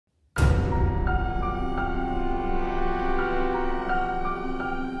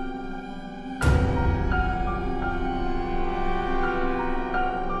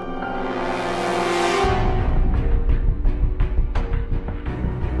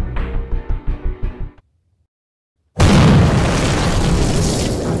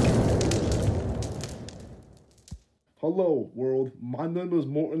Hello, world. My name is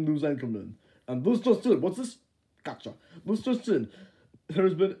Morton News Anchorman. And this just in. What's this? Gotcha. This just in.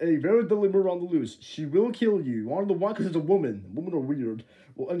 There's been a very deadly murder on the loose. She will kill you. You wanna know why? Because it's a woman. Women are weird.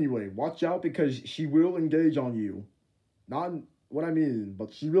 Well, anyway, watch out because she will engage on you. Not what I mean,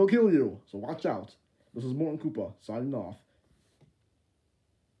 but she will kill you. So watch out. This is Morton Koopa signing off.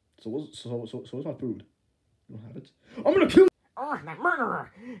 So what's my food? You don't have it? I'm gonna kill you! Oh, that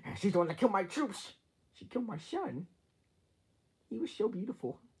murderer! She's the one that killed my troops. She killed my son. He was so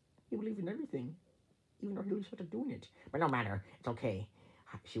beautiful. He believed in everything, even though he was such a doing it. But no matter, it's okay.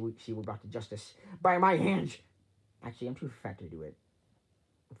 She will brought to justice by my hands. Actually, I'm too fat to do it.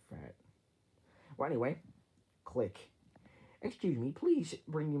 I'm fat. Well, anyway, click. Excuse me, please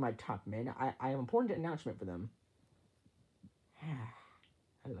bring me my top men. I have an important announcement for them.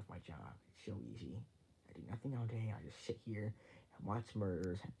 I love my job. It's so easy. I do nothing all day. I just sit here and watch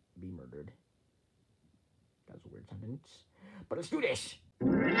murderers be murdered. That was a weird sentence. But let's do this!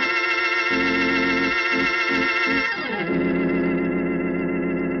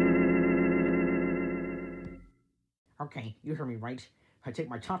 Okay, you heard me right. I take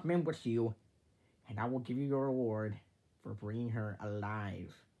my top men with you, and I will give you your reward for bringing her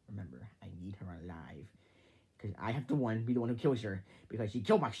alive. Remember, I need her alive. Because I have to be the one who kills her, because she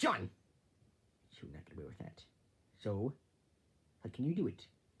killed my son! She would not get away with that. So, how can you do it,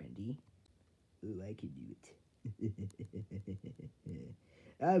 Bendy? Oh, I can do it.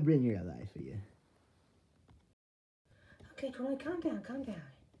 I'll bring her alive for you. Okay, Troy, calm down.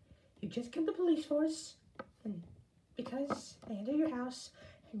 You just killed the police force, and because they entered your house,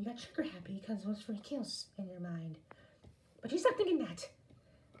 and you got trigger happy because those 3 kills in your mind. But you stop thinking that.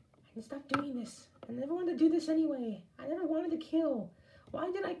 And stop doing this. I never wanted to do this anyway. I never wanted to kill.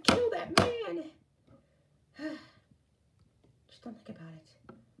 Why did I kill that man? Just don't think about it.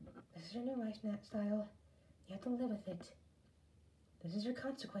 This is your new lifestyle. You have to live with it. This is your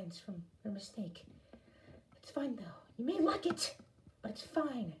consequence from your mistake. It's fine though. You may like it, but it's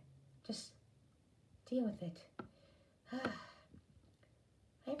fine. Just deal with it.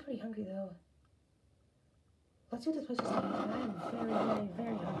 I'm pretty hungry though. Let's see what this place is like. I'm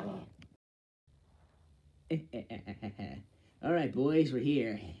very hungry. Alright, boys, we're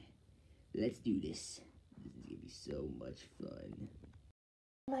here. Let's do this. This is gonna be so much fun.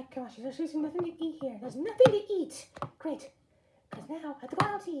 Oh my gosh, there's nothing to eat here. There's nothing to eat. Great. Because now I have to go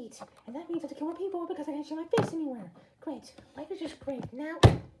out to eat. And that means I have to kill more people because I can't show my face anywhere. Great. Life is just great. Now,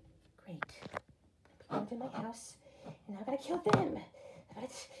 great. People into my house, and now I gotta kill them. But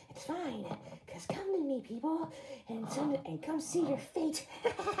it's fine. Because come to me, people, and come see your fate.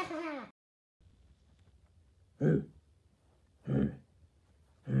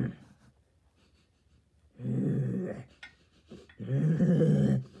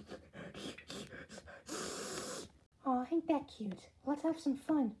 Oh, ain't that cute? Let's have some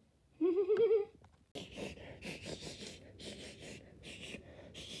fun.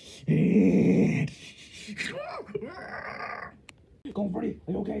 Go, Freddy.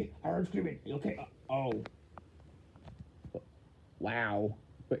 Are you okay? I heard screaming. Are you okay? Oh. Wow.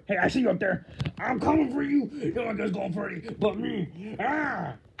 Wait, hey, I see you up there. I'm coming for you. No one goes going Freddy but me.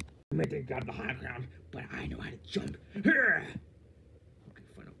 Ah! I may think I have the high ground, but I know how to jump. Here. Okay,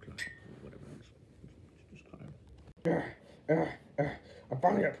 fine, I'll climb. Whatever. Just climb. I'm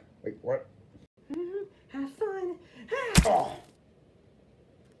finally up. Wait, what? Have fun. Oh.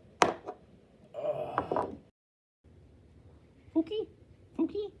 Fooky?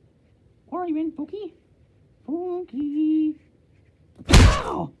 Fooky? Where are you in, Fooky? Fooky.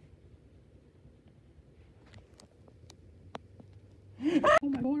 Ow! Oh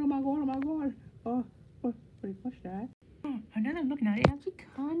my god, oh my god, oh my god. What's that? Now that I'm looking at it, actually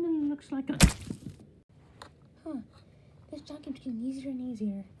kind of looks like a... This job keeps getting easier and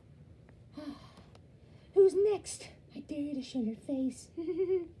easier. Who's next? I dare you to show your face.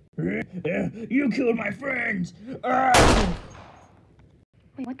 You killed my friends! Ah!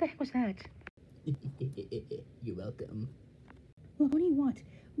 Wait, what the heck was that? You're welcome. Well, what do you want?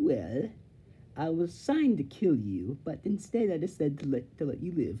 Well, I was signed to kill you, but instead I decided to let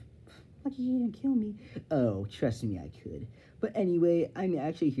you live. Lucky you didn't kill me. Oh, trust me, I could. But anyway, I'm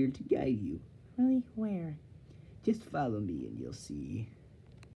actually here to guide you. Really? Where? Just follow me and you'll see.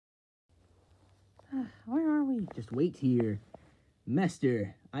 Where are we? Just wait here.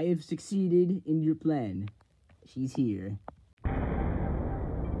 Master, I have succeeded in your plan. She's here.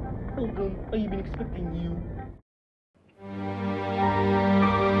 Welcome. I've been expecting you.